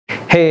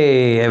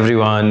Hey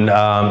everyone,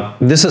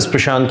 this is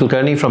Prashant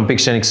Kulkarni from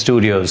Pixtenic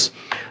Studios.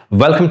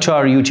 Welcome to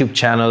our YouTube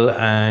channel,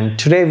 and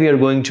today we are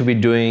going to be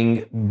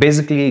doing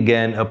basically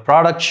again a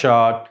product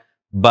shot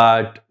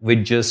but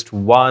with just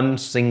one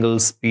single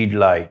speed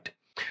light.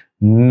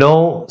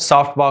 No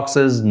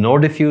softboxes, no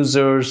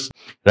diffusers,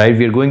 right?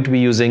 We are going to be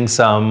using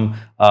some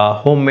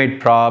homemade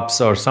props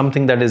or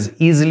something that is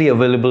easily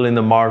available in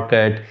the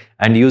market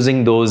and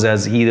using those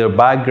as either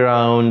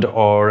background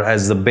or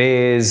as the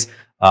base,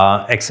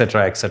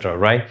 etc., etc.,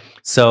 right?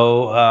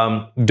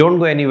 So don't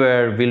go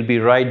anywhere. We'll be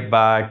right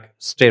back.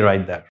 Stay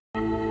right there.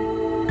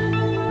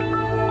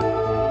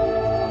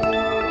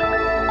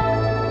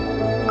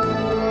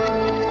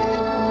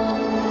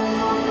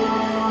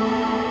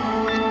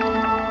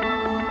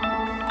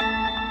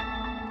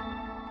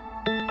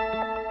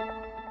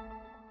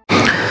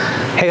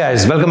 Hey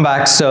guys, welcome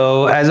back.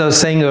 So as I was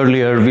saying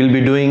earlier, we'll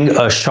be doing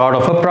a shot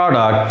of a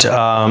product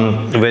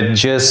with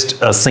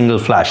just a single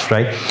flash,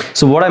 right?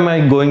 So what am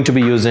I going to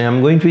be using? I'm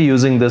going to be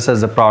using this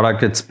as a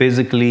product. It's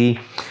basically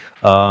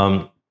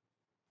a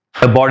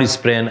body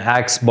spray, an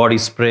Axe body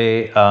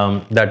spray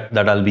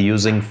that I'll be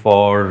using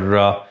for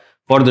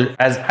the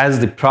as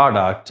the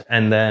product,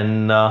 and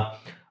then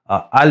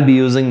I'll be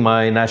using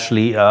my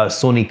naturally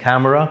Sony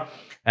camera,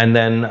 and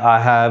then I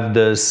have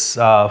this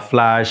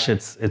flash.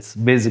 It's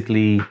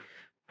basically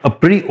a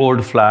pretty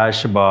old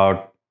flash,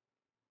 about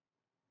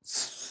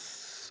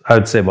I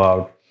would say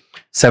about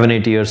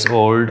 7-8 years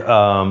old.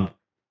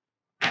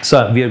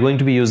 So we are going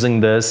to be using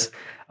this.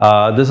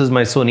 This is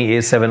my Sony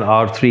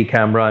A7R III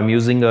camera. I'm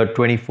using a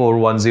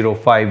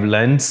 24-105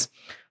 lens.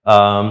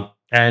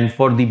 And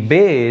for the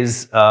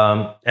base,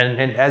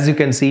 and as you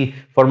can see,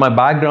 for my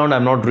background,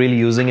 I'm not really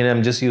using it.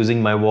 I'm just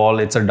using my wall.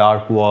 It's a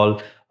dark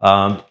wall.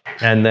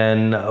 And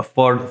then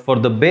for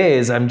the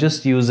base, I'm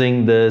just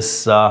using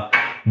this.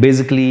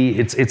 Basically,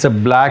 it's a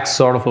black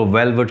sort of a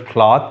velvet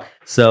cloth.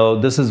 So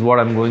this is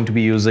what I'm going to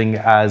be using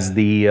as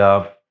the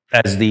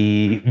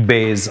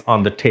base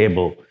on the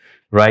table,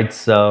 right?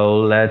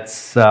 So let's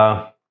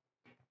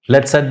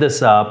set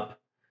this up.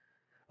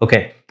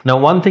 Okay. Now,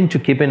 one thing to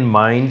keep in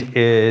mind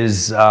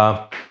is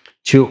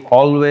to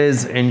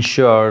always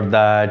ensure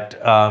that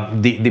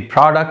the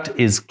product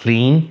is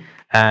clean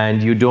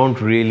and you don't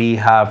really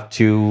have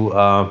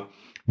to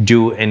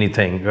do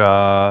anything,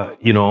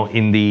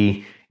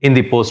 in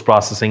the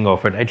post-processing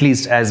of it, at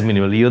least as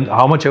minimal.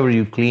 How much ever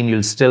you clean,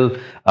 you'll still,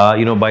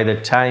 by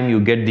the time you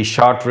get the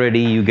shot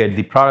ready, you get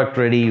the product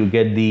ready, you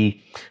get the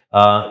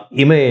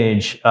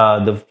image,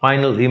 the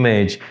final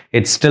image,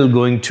 it's still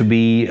going to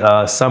be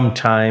some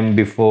time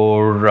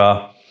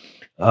before,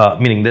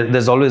 meaning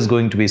there's always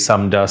going to be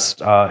some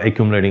dust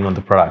accumulating on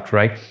the product,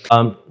 right?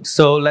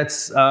 So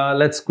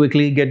let's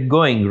quickly get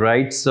going,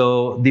 right?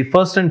 So the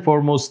first and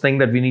foremost thing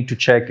that we need to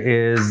check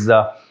is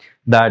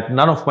that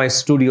none of my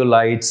studio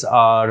lights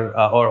are,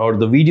 or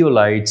the video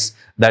lights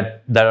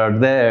that are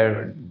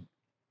there,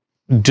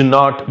 do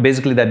not,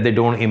 basically that they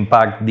don't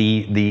impact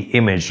the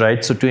image,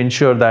 right? So to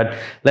ensure that,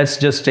 let's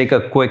just take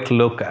a quick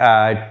look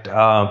at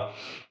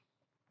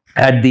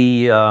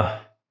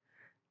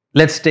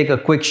let's take a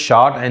quick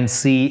shot and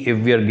see if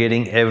we are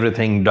getting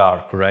everything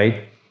dark,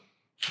 right?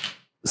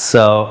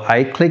 So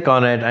I click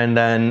on it, and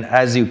then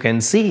as you can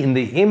see in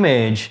the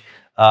image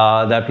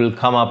that will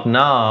come up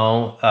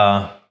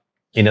now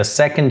in a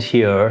second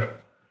here,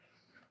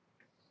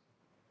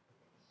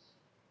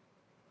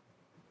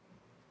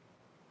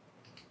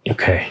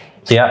 okay,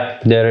 yeah,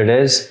 there it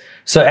is.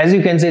 So as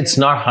you can see, it's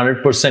not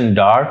 100%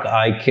 dark.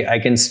 I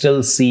can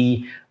still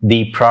see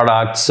the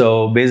product.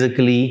 So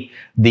basically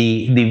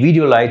the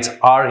video lights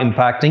are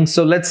impacting.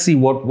 So let's see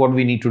what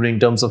we need to do in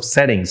terms of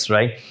settings,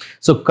 right?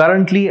 So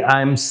currently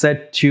I'm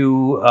set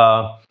to,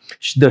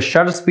 the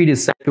shutter speed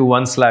is set to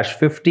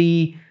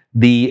 1/50.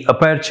 The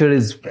aperture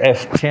is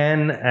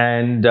f10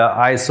 and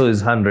ISO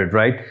is 100,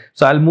 right?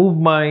 So I'll move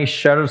my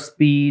shutter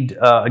speed.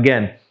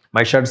 Again,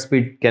 my shutter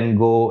speed can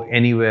go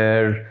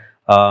anywhere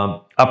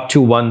up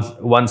to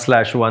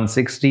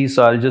 1/160.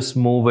 So I'll just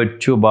move it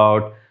to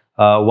about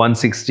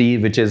 160,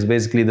 which is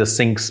basically the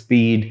sync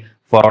speed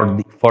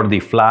for the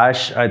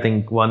flash. I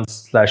think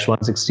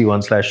 1/160,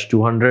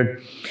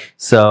 1/200.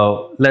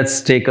 So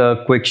let's take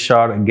a quick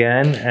shot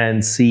again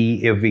and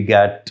see if we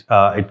get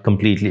it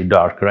completely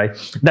dark, right?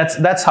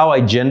 That's how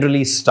I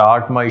generally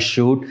start my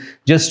shoot,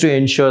 just to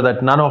ensure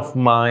that none of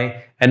my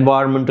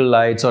environmental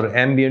lights or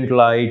ambient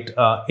light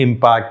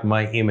impact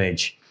my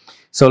image.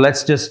 So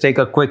let's just take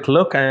a quick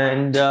look,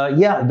 and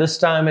yeah, this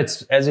time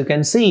it's, as you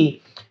can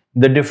see,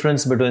 the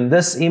difference between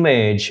this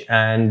image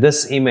and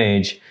this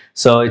image.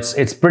 So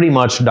it's pretty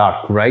much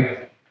dark,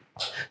 right?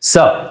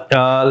 So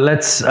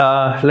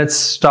let's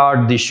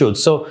start the shoot.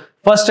 So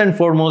first and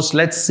foremost,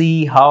 let's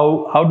see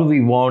how do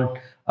we want.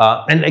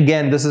 And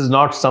again, this is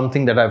not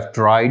something that I've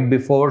tried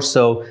before,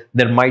 so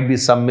there might be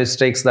some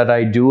mistakes that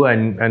I do,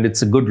 and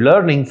it's a good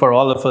learning for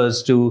all of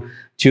us to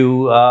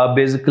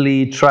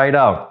basically try it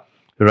out,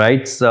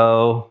 right?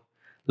 So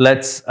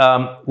let's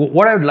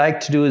what I would like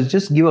to do is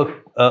just give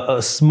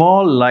a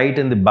small light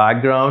in the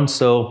background.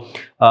 So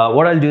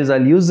what I'll do is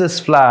I'll use this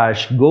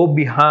flash, go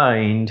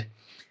behind,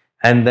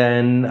 and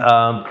then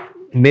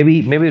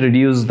maybe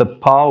reduce the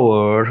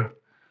power.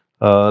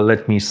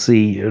 Let me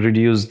see,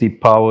 reduce the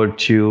power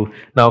to,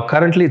 now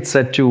currently it's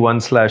set to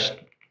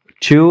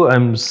 1/2.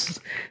 I'm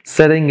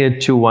setting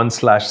it to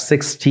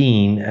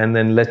 1/16, and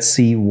then let's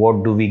see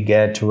what do we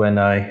get when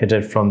I hit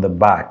it from the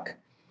back,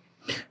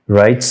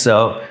 right?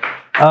 So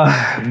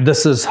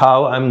this is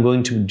how I'm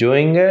going to be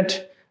doing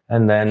it,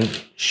 and then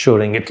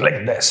shooting it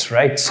like this,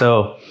 right?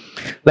 So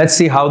let's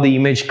see how the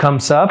image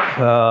comes up,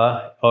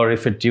 or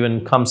if it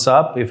even comes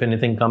up, if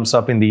anything comes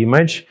up in the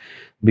image,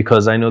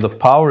 because I know the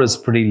power is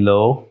pretty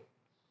low.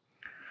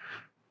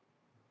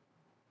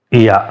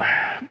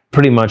 Yeah,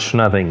 pretty much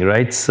nothing,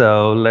 right?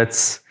 So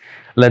let's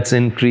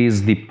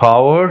increase the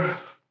power.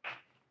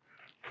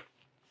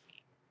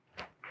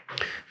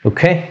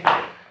 Okay,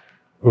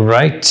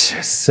 right.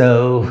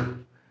 So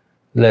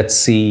let's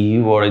see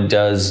what it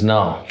does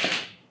now.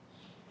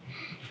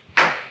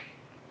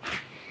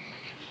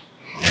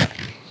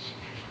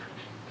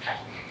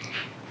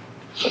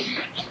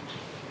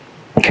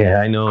 Okay,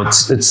 I know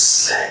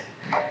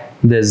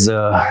there's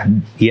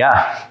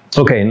yeah.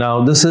 Okay,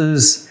 now this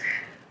is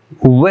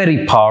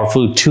very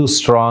powerful, too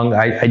strong.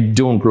 I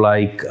don't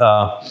like,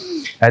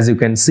 as you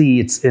can see,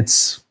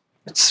 it's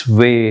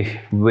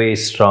way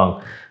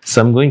strong.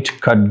 So I'm going to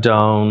cut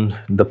down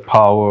the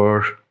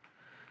power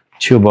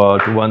to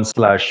about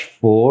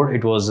 1/4.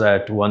 It was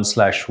at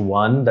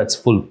 1/1, that's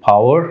full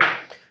power.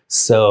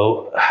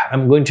 So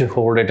I'm going to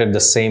hold it at the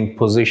same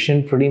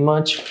position pretty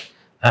much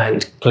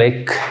and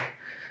click,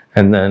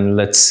 and then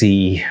let's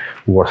see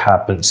what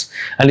happens.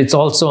 And it's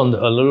also on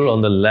a little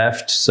on the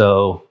left,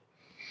 so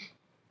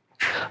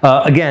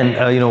again,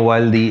 you know,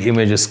 while the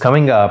image is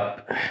coming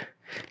up,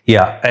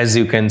 yeah, as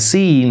you can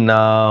see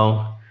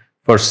now,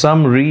 for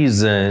some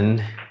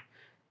reason,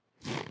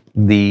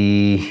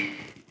 the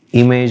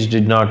image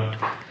did not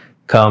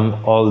come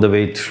all the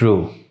way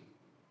through.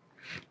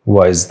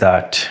 Why is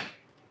that?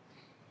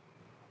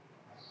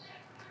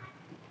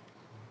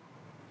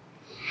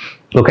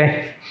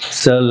 Okay,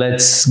 so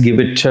let's give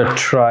it a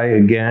try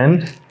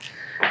again.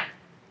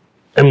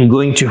 I'm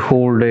going to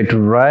hold it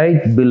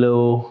right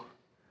below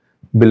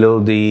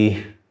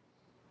the,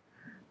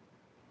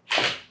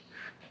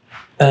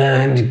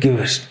 and give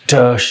it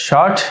a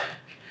shot.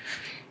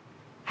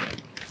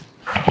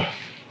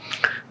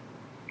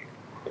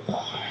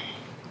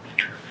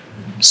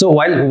 So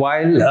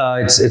while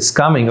it's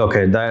coming,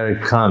 okay, there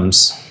it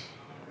comes,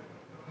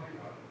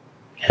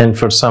 and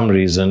for some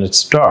reason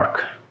it's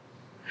dark.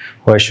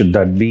 Why should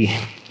that be?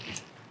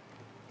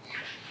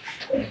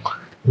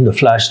 The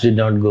flash did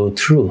not go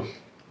through.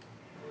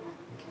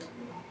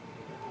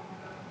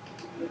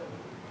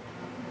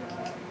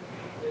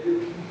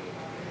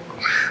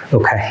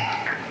 Okay,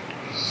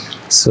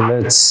 so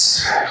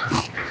let's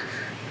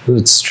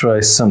try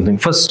something.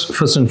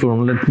 First and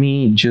foremost, let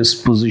me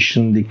just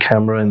position the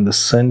camera in the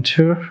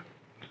center.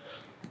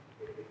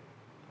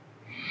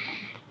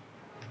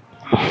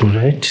 All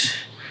right,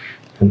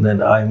 and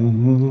then I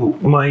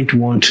might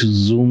want to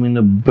zoom in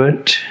a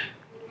bit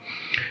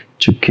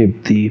to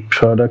keep the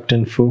product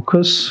in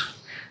focus.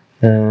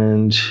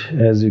 And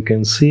as you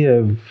can see,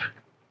 I've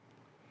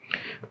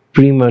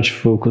pretty much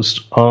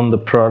focused on the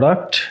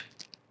product.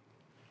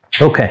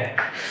 Okay,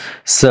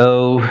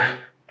 so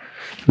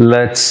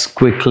let's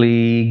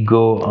quickly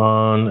go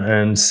on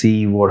and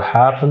see what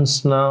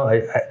happens now.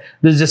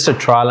 This is just a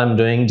trial I'm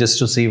doing just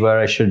to see where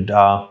I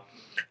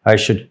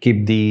should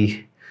keep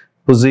the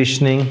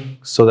positioning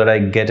so that I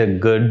get a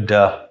good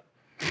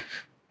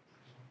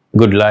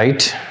good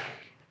light.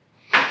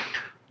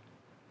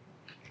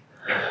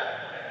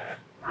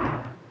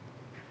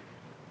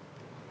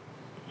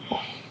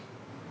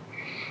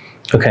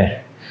 Okay.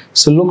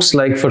 So looks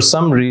like for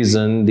some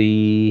reason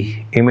the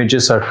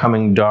images are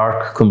coming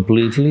dark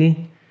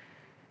completely.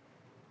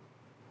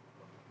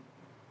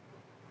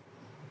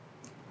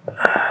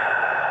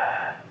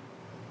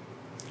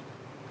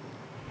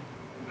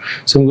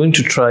 So I'm going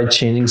to try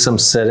changing some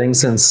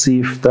settings and see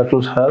if that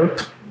will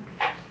help.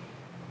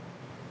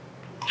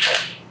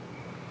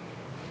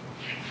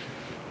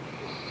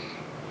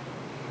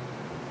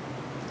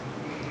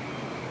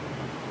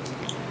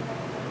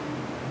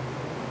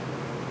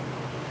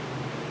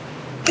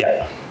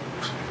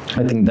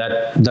 I think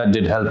that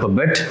did help a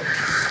bit.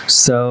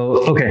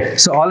 So okay,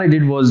 so all I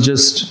did was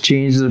just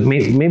change the,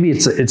 maybe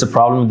it's a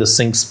problem with the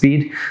sync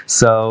speed.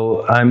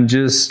 So I'm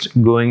just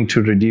going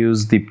to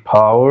reduce the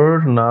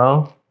power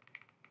now.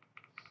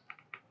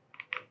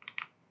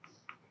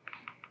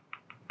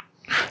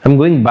 I'm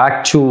going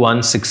back to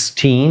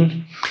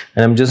 1/16,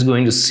 and I'm just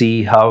going to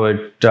see how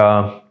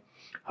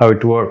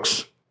it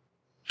works.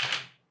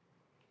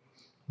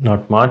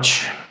 Not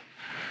much.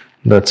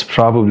 That's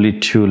probably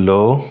too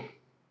low.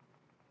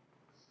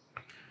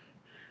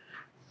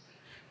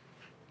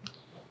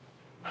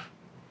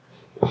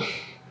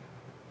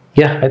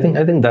 Yeah, I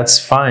think that's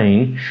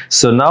fine.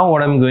 So now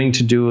what I'm going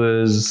to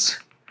do is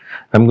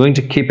I'm going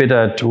to keep it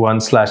at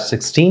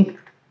 1/16.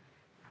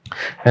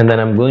 And then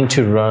I'm going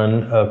to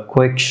run a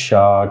quick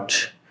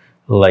shot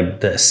like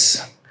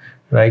this,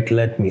 right?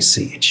 Let me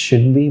see. It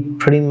should be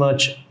pretty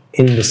much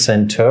in the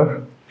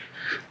center.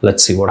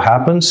 Let's see what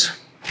happens.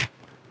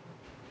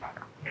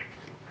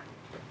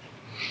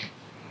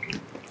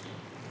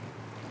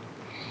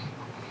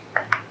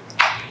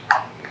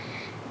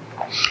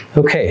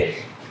 Okay,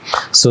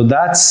 so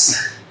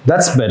that's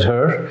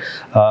better,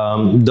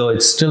 though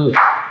it's still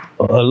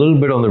a little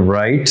bit on the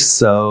right.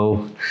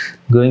 So I'm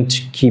going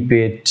to keep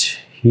it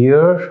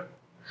here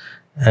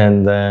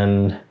and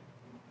then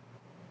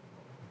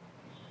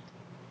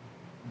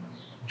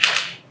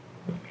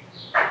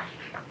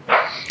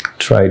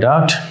try it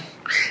out.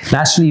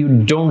 Naturally, you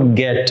don't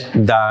get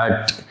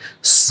that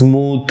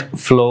smooth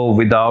flow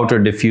without a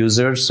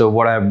diffuser. So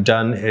what I've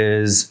done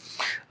is,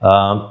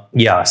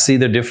 yeah, see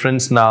the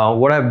difference now.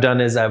 What I've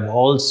done is I've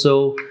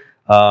also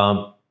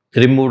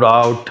removed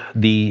out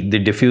the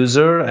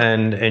diffuser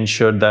and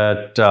ensured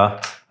that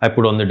I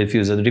put on the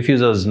diffuser. The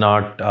diffuser is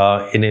not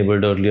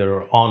enabled earlier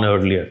or on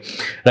earlier,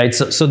 right?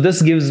 So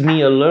this gives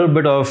me a little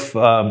bit of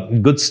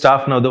good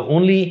stuff. Now the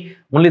only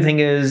thing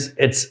is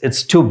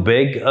it's too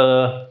big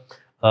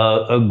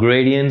a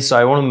gradient, so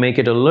I want to make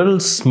it a little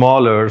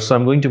smaller. So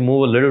I'm going to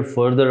move a little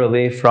further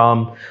away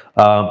from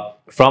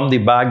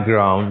the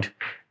background,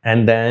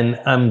 and then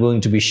I'm going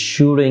to be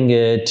shooting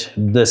it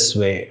this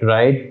way,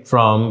 right,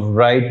 from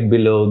right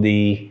below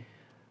the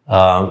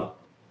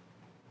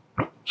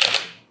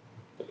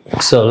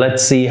so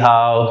let's see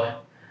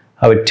how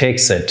it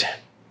takes it.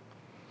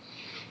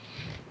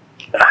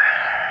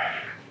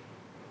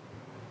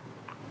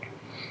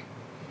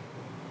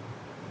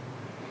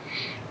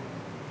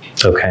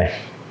 Okay,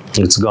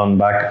 it's gone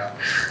back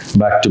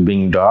to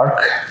being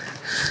dark.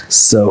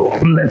 So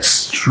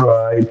let's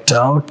try it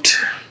out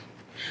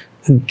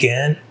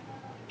again.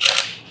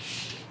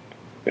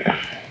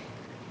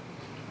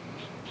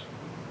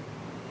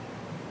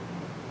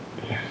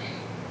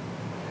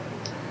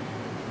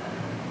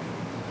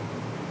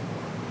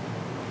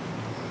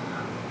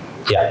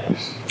 Yeah,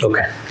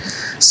 okay.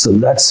 So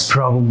that's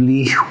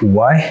probably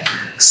why.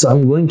 So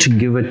I'm going to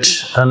give it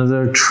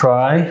another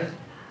try.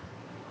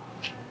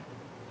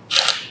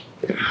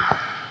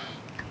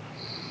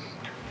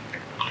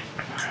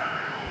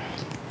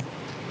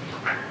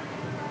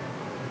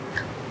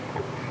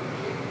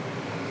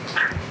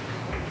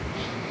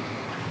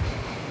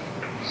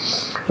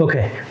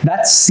 Okay,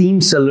 that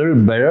seems a little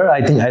better.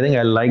 I think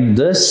I like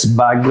this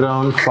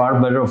background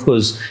far better. Of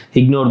course,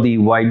 ignore the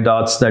white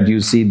dots that you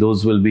see.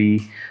 Those will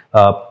be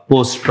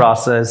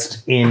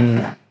post-processed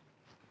in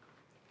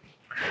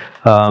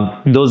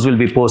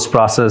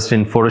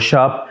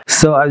Photoshop.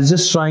 So I was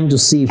just trying to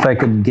see if I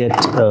could get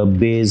a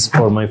base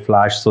for my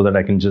flash so that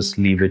I can just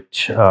leave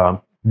it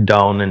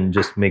down and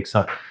just make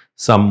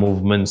some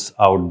movements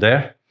out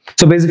there.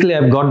 So basically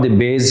I've got the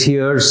base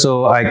here,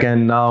 so I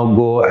can now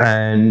go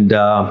and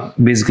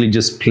basically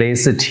just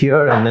place it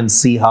here and then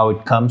see how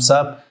it comes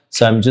up.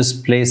 So I'm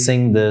just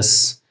placing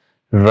this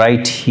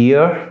right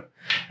here,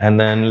 and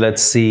then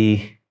let's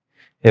see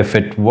if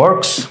it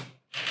works.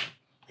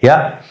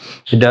 Yeah,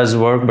 it does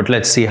work, but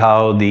let's see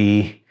how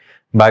the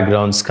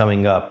background's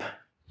coming up,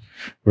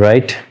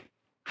 right?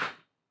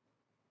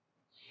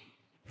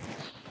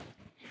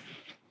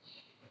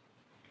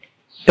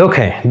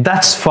 Okay,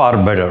 that's far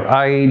better.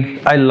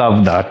 I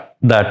love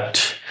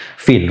that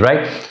feel,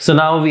 right? So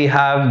now we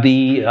have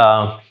the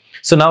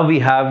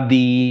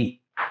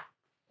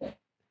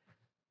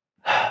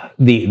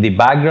the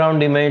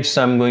background image.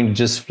 So I'm going to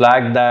just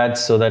flag that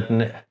so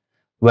that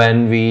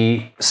when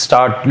we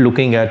start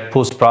looking at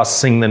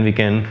post-processing, then we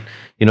can,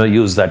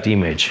 use that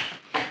image,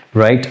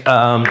 right?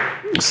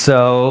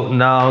 So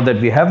now that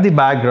we have the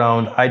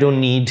background, I don't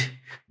need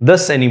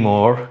this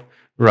anymore,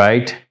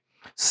 right?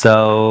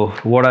 So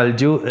what I'll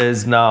do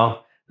is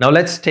now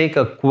let's take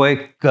a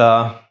quick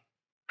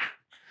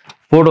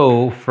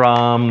photo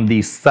from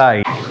the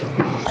side.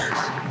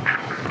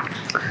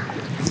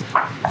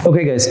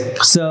 Okay guys,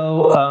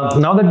 so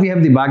now that we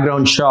have the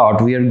background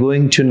shot, we are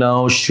going to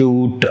now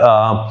shoot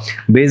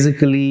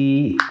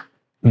basically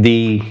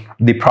the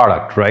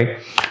product, right?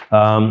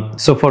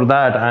 So for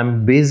that,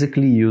 I'm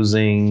basically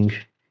using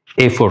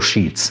A4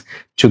 sheets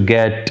to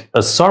get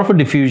a sort of a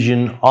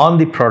diffusion on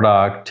the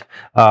product.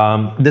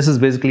 This is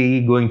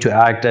basically going to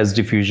act as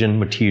diffusion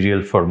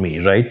material for me,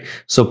 right?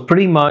 So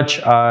pretty much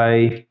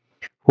I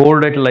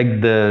hold it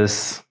like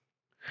this,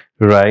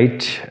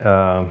 right?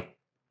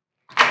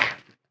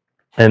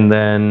 And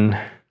then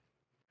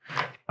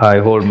I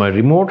hold my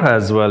remote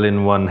as well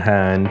in one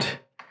hand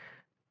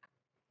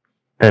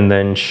and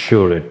then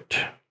shoot it.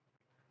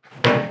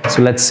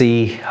 So let's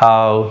see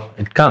how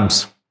it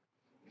comes.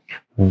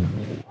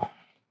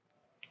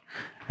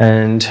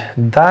 And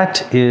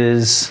that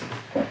is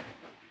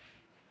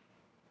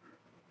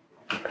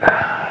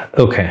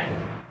okay.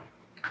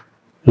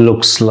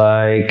 Looks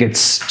like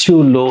it's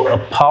too low a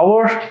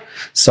power,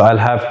 so I'll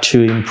have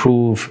to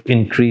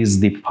increase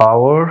the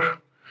power.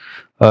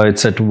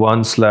 It's at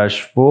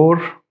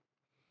 1/4.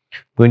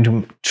 Going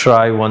to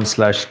try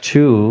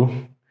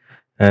 1/2,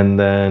 and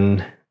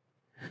then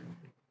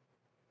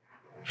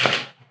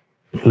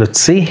let's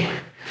see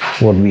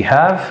what we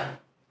have.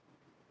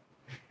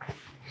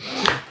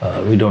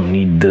 We don't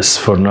need this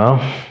for now.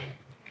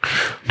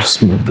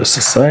 Just move this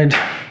aside.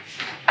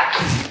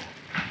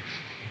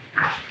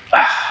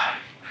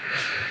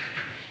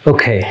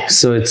 Okay,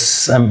 so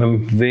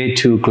I'm way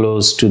too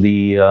close to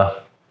the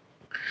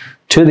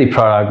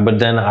product, but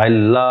then I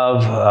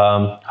love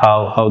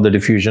how the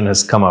diffusion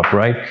has come up,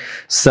 right?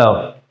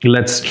 So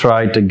let's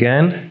try it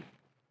again.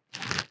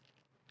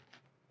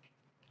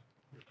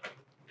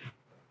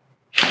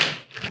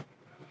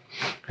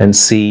 And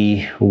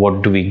see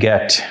what do we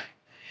get.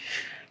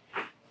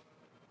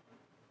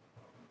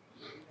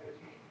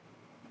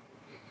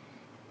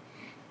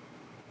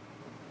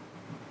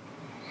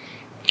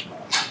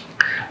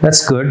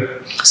 That's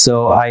good.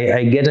 So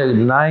I get a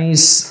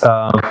nice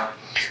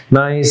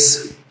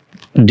nice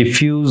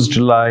diffused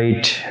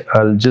light.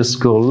 I'll just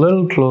go a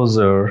little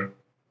closer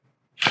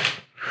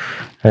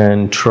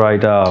and try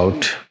it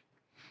out.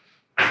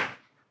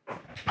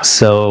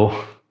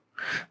 So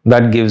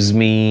that gives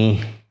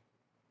me,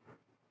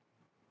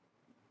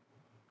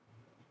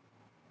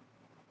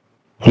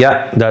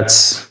 yeah,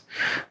 that's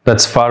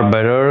far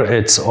better.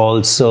 It's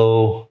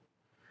also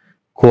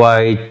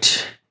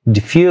quite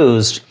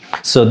diffused.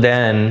 So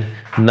then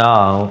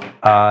now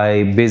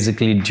I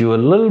basically do a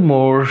little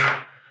more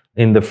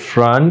in the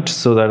front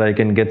so that I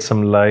can get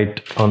some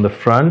light on the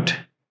front.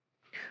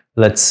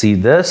 Let's see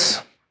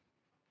this.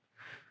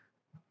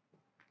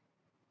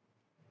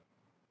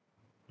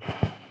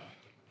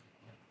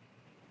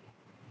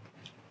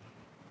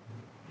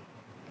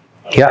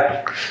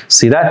 Yeah,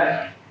 see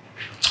that?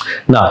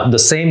 Now the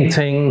same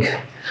thing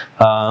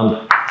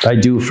I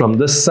do from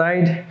this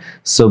side.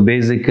 So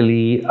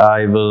basically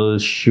I will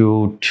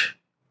shoot.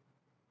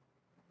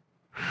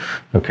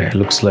 Okay,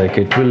 looks like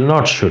it will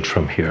not shoot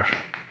from here.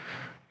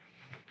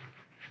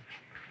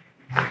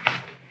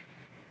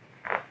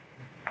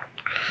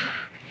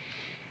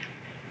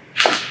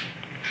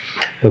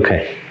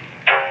 Okay.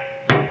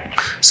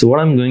 So what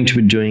I'm going to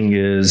be doing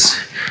is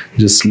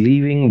just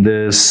leaving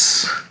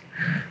this,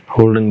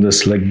 holding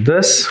this like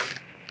this,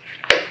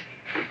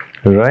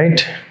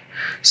 right?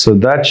 So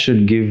that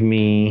should give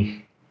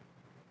me,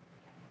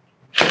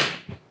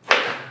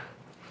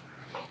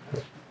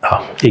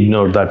 oh,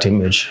 ignore that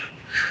image.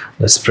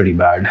 That's pretty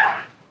bad.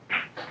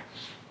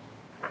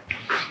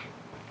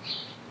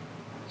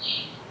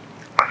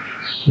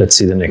 Let's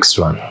see the next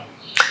one.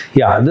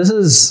 Yeah, this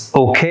is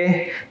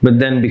okay, but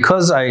then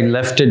because I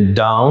left it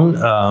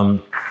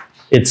down,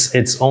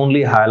 it's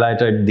only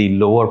highlighted the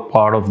lower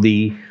part of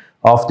the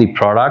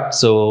product.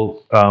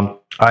 So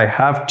I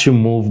have to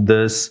move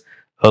this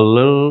a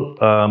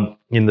little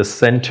in the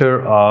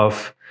center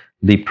of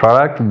the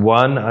product.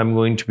 One, I'm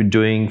going to be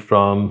doing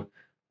from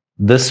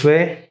this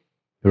way,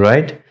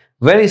 right?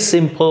 Very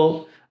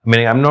simple. I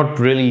mean, I'm not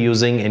really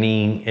using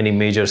any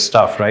major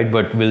stuff, right?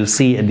 But we'll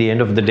see at the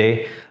end of the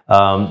day,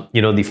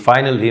 you know, the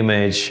final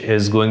image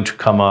is going to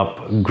come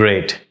up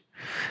great,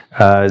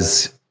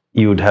 as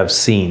you would have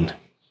seen.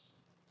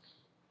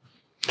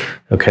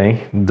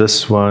 Okay,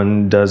 this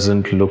one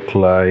doesn't look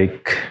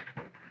like.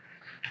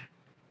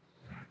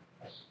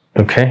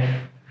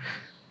 Okay,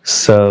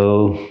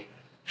 so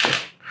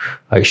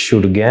I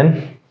shoot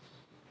again.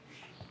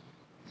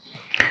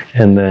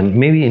 And then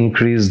maybe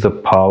increase the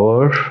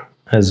power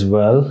as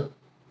well.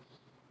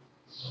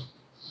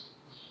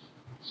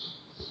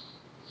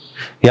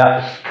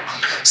 Yeah.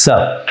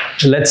 So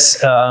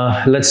let's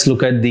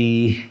look at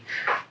the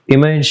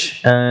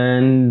image,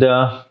 and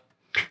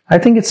I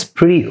think it's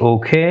pretty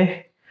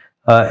okay,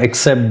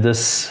 except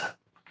this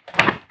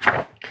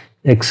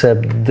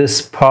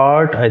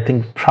part. I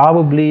think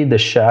probably the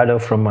shadow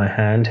from my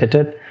hand hit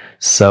it.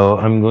 So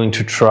I'm going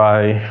to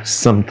try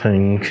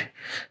something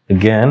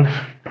again.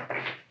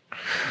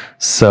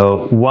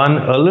 So one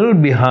a little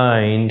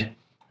behind,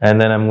 and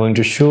then I'm going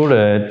to shoot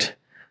it,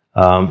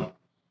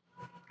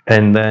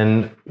 and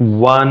then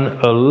one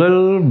a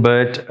little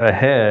bit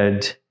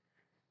ahead,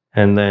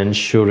 and then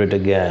shoot it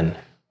again.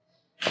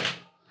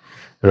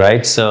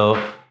 Right? So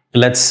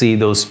let's see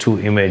those two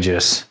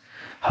images,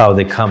 how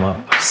they come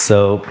up.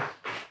 So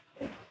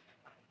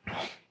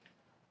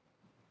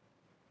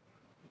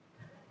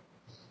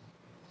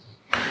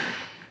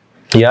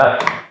yeah,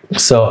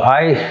 so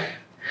I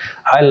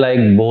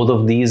like both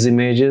of these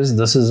images.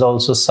 This is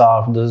also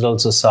soft, this is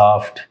also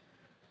soft.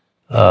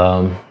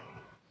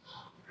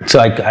 So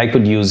I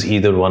could use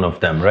either one of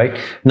them, right?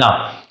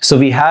 Now, so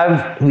we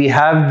have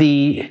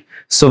the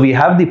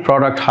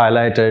product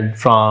highlighted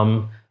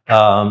from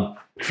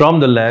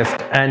the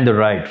left and the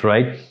right,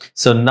 right?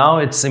 So now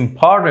it's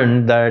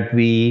important that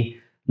we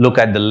look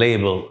at the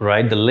label,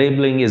 right? The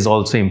labeling is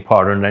also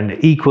important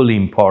and equally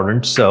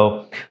important.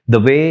 So the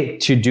way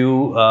to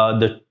do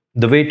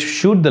the way to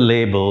shoot the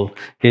label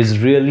is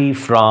really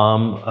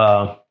from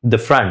the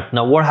front.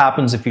 Now, what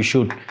happens if you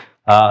shoot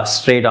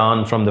straight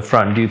on from the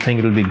front? Do you think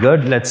it'll be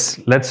good?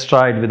 Let's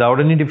try it without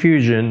any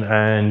diffusion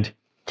and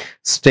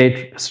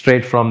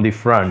straight from the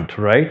front,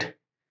 right?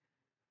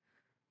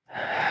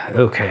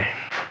 Okay.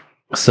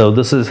 So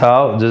this is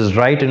how, this is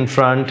right in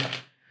front,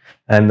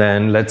 and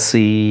then let's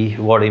see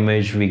what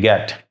image we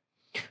get,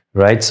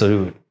 right?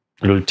 So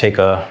it will take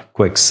a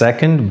quick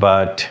second,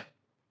 but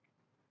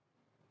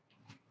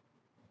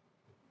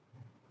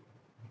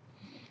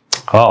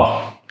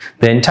oh,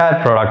 the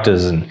entire product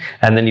is in,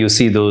 and then you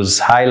see those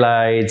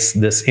highlights,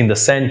 this in the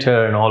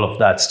center and all of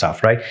that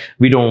stuff, right?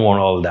 We don't want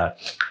all that.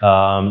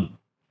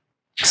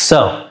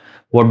 So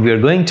what we are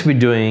going to be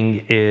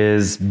doing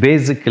is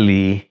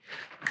basically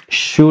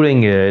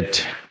shooting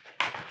it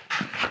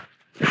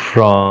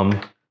from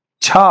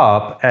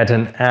top at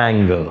an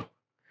angle,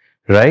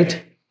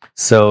 right?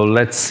 So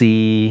let's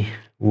see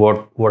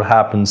what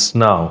happens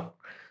now.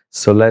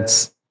 So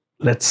let's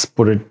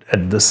put it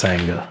at this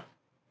angle.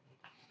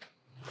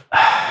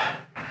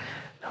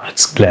 Now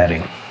it's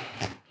glaring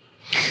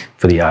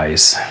for the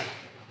eyes.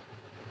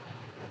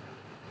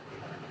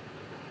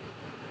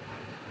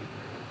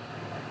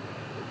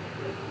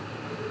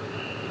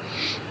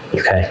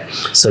 Okay,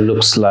 so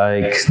looks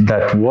like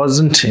that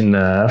wasn't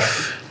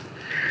enough.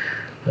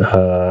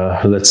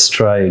 Let's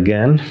try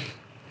again.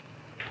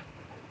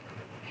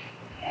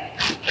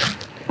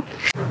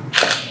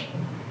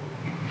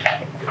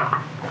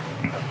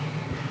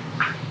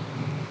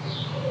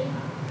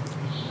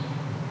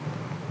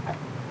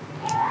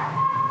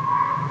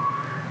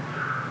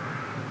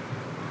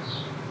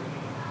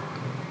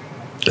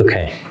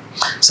 Okay,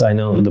 so I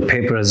know the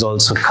paper has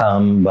also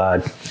come,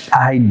 but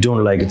I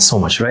don't like it so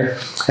much, right?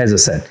 As I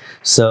said.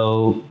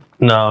 So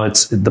now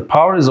the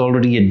power is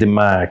already at the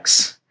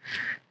max,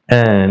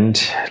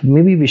 and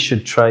maybe we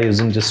should try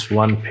using just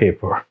one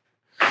paper.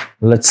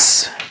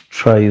 Let's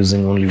try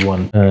using only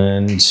one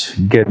and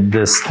get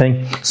this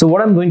thing. So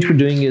what I'm going to be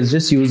doing is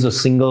just use a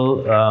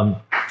single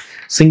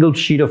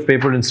sheet of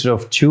paper instead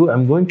of two.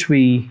 I'm going to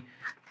be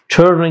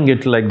turning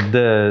it like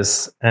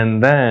this,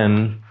 and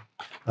then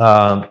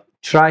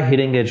try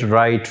hitting it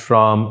right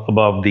from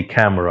above the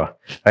camera,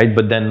 right?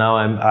 But then now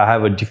I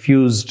have a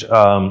diffused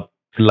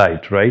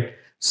light, right?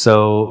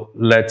 So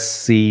let's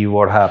see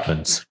what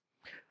happens.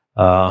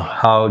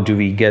 How do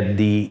we get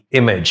the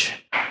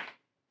image?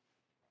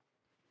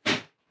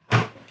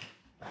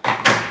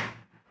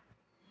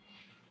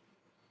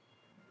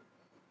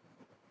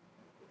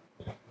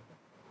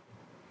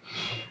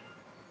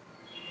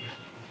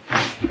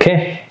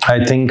 Okay,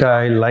 I think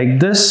I like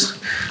this.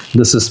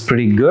 This is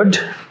pretty good.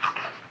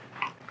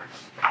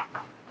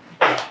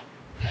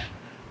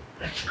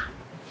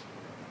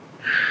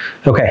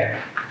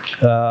 Okay,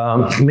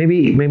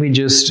 maybe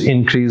just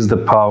increase the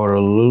power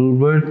a little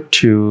bit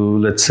to,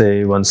 let's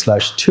say,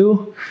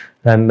 1/2,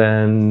 and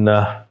then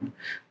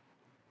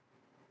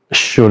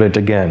shoot it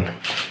again.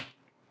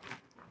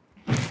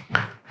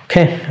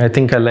 Okay, I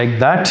think I like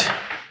that.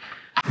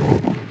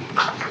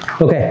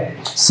 Okay,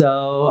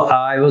 so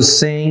I was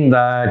saying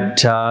that,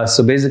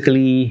 so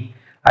basically,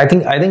 I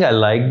think I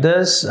like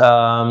this.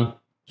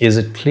 Is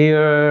it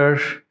clear?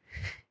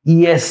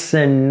 Yes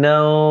and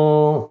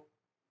no.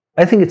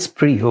 I think it's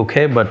pretty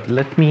okay, but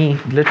let me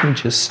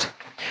just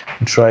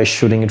try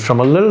shooting it from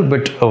a little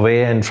bit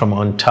away and from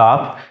on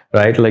top,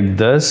 right, like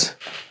this,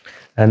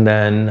 and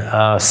then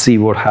see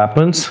what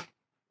happens.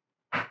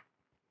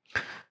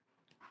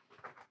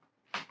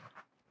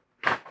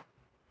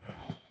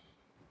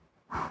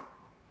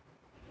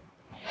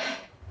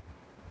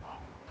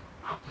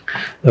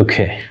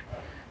 Okay,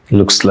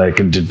 looks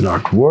like it did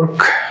not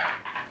work,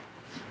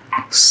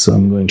 so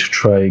I'm going to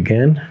try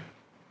again.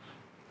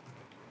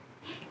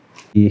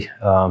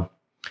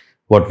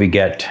 What we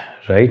get,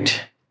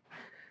 right?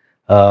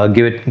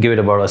 Give it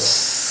about a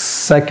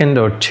second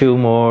or two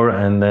more,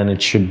 and then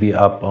it should be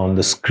up on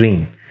the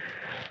screen.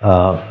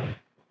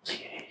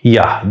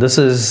 Yeah, this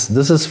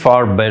is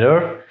far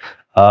better.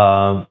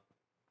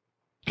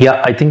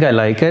 Yeah, I think I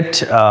like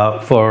it.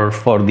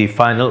 For the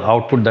final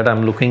output that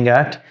I'm looking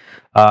at,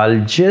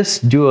 I'll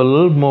just do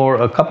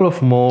a couple of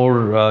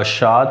more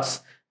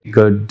shots. You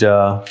could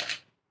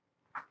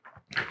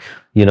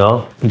you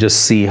know,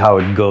 just see how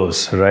it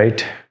goes,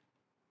 right?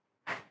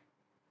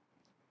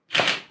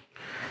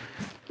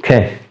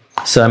 Okay,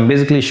 so I'm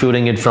basically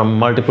shooting it from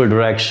multiple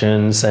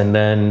directions, and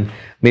then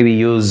maybe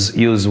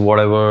use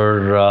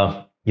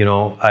whatever you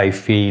know, I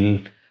feel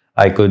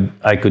I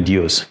could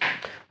use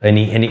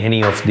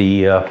any of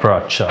the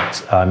product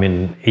shots. I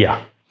mean,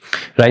 yeah,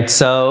 right.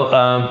 So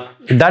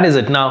that is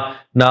it. Now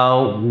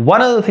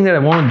one other thing that I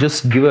want to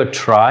just give a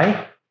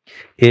try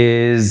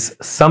is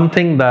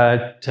something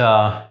that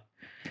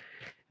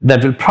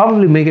that will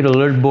probably make it a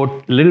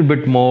little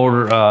bit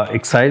more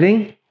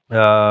exciting,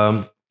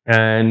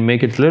 and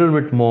make it a little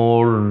bit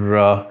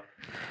more,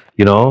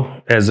 you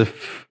know, as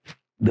if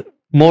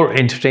more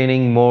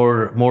entertaining,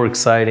 more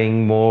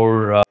exciting,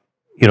 more,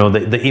 you know,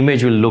 the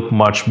image will look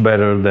much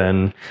better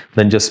than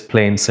just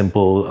plain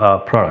simple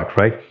product,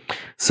 right?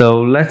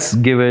 So let's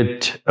give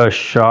it a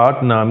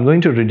shot. Now I'm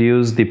going to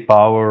reduce the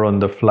power on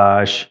the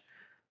flash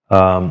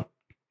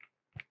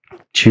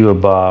to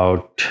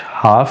about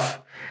half,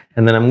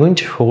 and then I'm going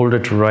to hold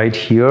it right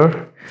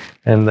here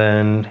and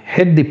then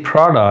hit the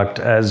product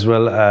as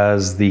well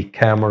as the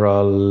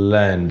camera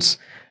lens,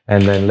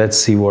 and then let's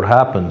see what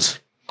happens.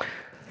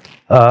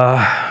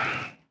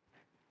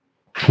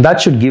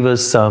 that should give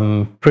us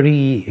some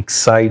pretty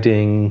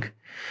exciting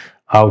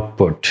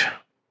output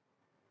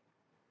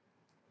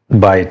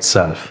by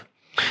itself.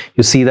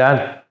 You see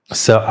that?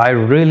 So I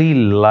really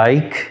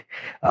like,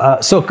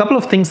 so a couple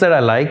of things that I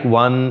like.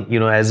 One,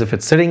 as if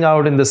it's sitting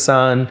out in the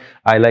sun,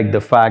 I like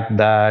the fact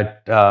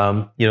that,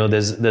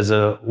 there's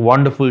a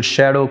wonderful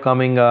shadow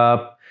coming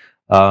up,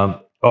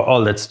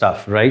 all that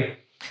stuff, right?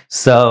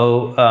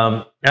 So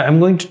I'm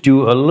going to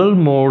do a little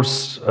more,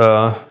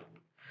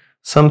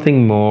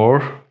 something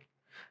more,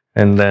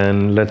 and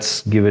then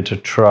let's give it a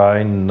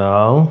try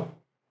now.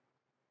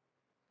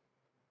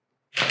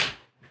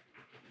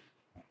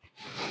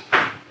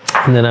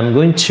 And then I'm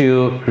going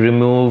to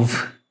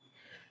remove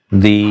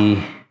the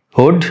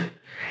hood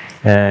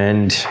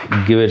and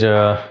give it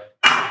a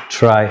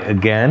try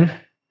again.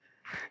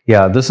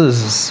 Yeah, this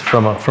is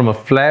from a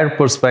flare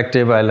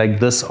perspective. I like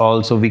this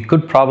also. We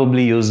could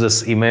probably use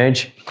this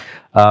image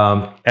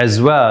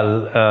as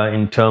well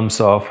in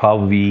terms of how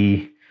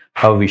we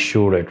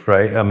shoot it,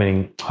 right? I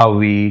mean, how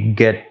we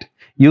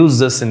use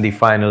this in the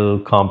final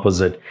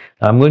composite.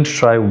 I'm going to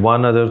try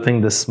one other thing.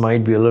 This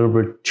might be a little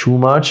bit too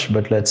much,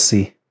 but let's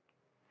see.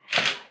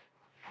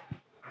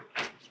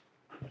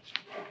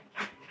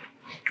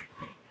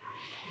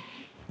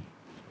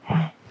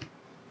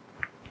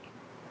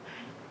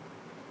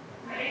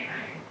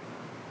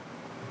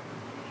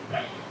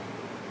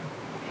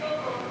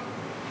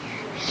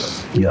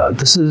 Yeah,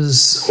 this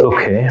is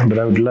okay, but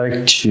I would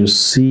like to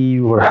see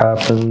what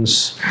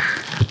happens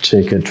to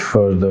take it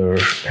further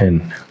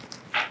in.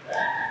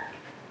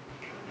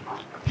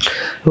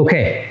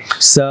 Okay,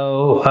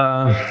 so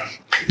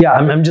yeah,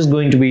 I'm just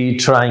going to be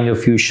trying a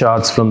few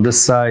shots from this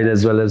side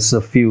as well as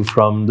a few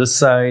from this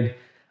side.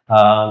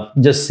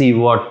 Just see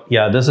what,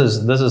 yeah, this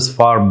is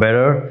far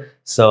better.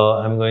 So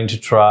I'm going to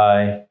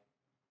try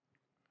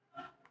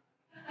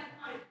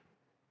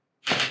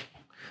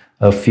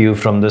a few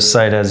from this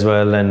side as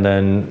well, and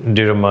then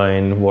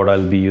determine what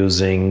I'll be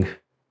using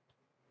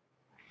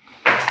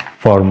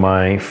for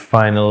my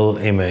final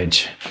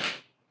image,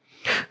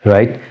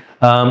 right?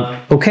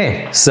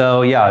 Okay,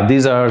 so yeah,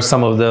 these are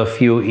some of the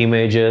few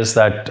images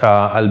that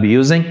I'll be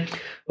using.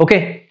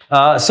 Okay,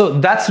 so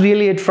that's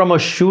really it from a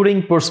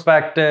shooting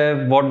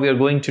perspective. What we are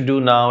going to do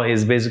now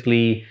is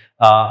basically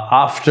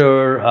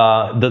after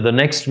the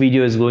next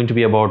video is going to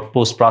be about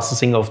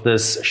post-processing of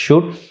this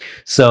shoot.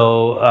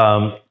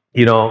 So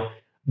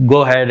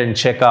go ahead and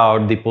check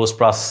out the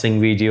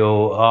post-processing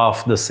video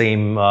of the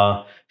same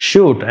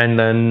shoot, and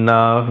then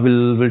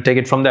we'll take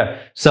it from there.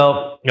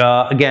 So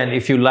again,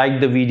 if you liked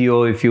the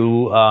video, if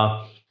you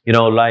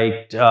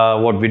liked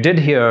what we did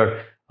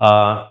here,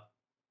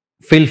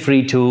 feel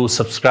free to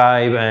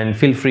subscribe and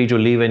feel free to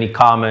leave any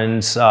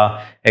comments,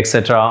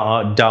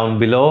 etc. down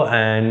below,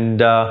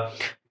 and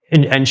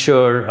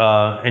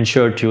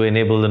ensure to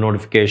enable the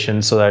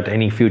notifications so that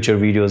any future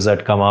videos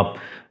that come up,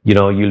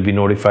 you'll be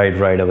notified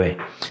right away.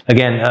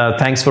 Again,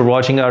 thanks for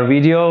watching our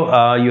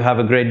video. You have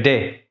a great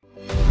day.